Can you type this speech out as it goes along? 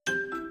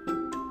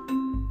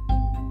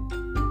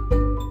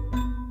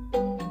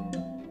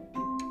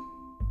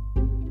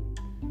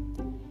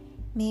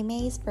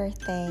Mei's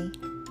birthday.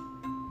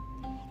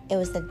 It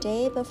was the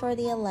day before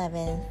the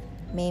 11th.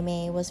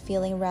 Mei was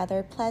feeling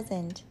rather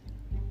pleasant.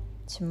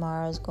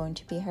 Tomorrow's going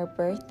to be her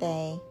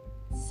birthday,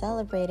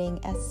 celebrating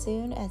as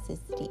soon as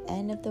it's the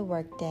end of the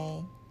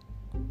workday.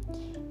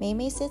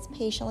 Mei sits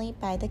patiently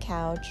by the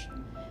couch,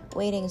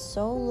 waiting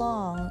so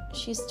long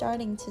she's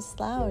starting to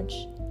slouch.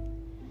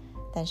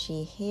 Then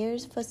she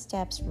hears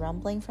footsteps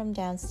rumbling from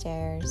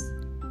downstairs,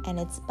 and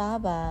it's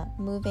Baba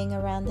moving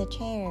around the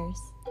chairs.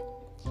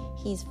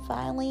 He's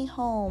finally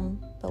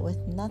home, but with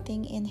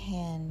nothing in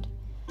hand.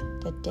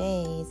 The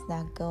day is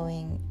not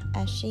going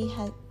as she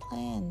had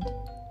planned.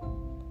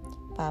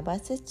 Baba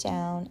sits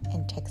down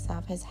and takes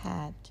off his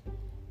hat,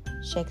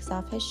 shakes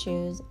off his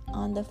shoes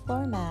on the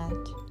floor mat.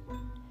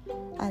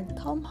 I'd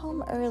come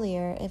home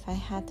earlier if I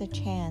had the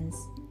chance,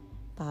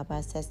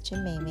 Baba says to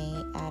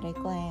Mei at a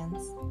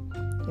glance.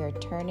 You're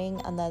turning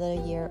another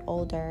year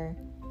older,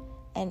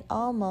 and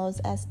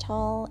almost as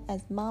tall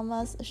as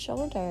Mama's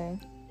shoulder.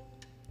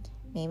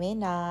 Mei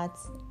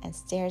nods and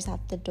stares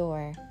out the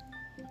door.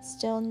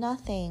 Still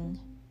nothing,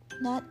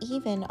 not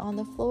even on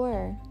the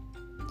floor.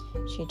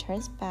 She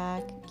turns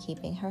back,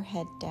 keeping her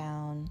head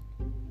down,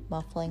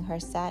 muffling her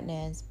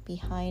sadness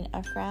behind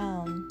a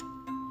frown.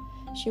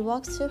 She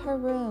walks to her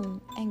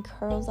room and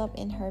curls up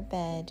in her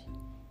bed,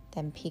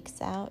 then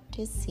peeks out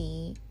to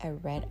see a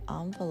red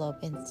envelope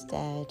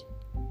instead.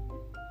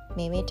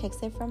 Mei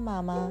takes it from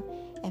Mama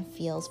and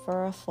feels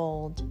for a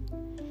fold.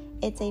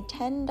 It's a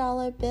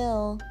 $10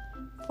 bill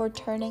for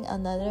turning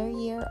another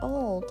year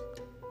old.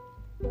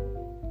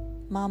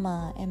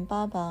 Mama and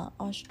Baba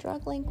are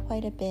struggling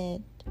quite a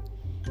bit.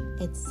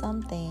 It's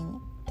something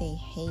they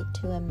hate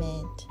to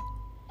admit.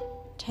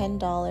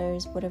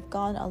 $10 would have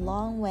gone a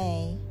long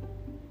way,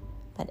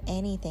 but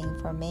anything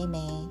for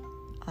Mei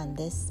on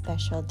this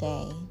special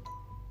day.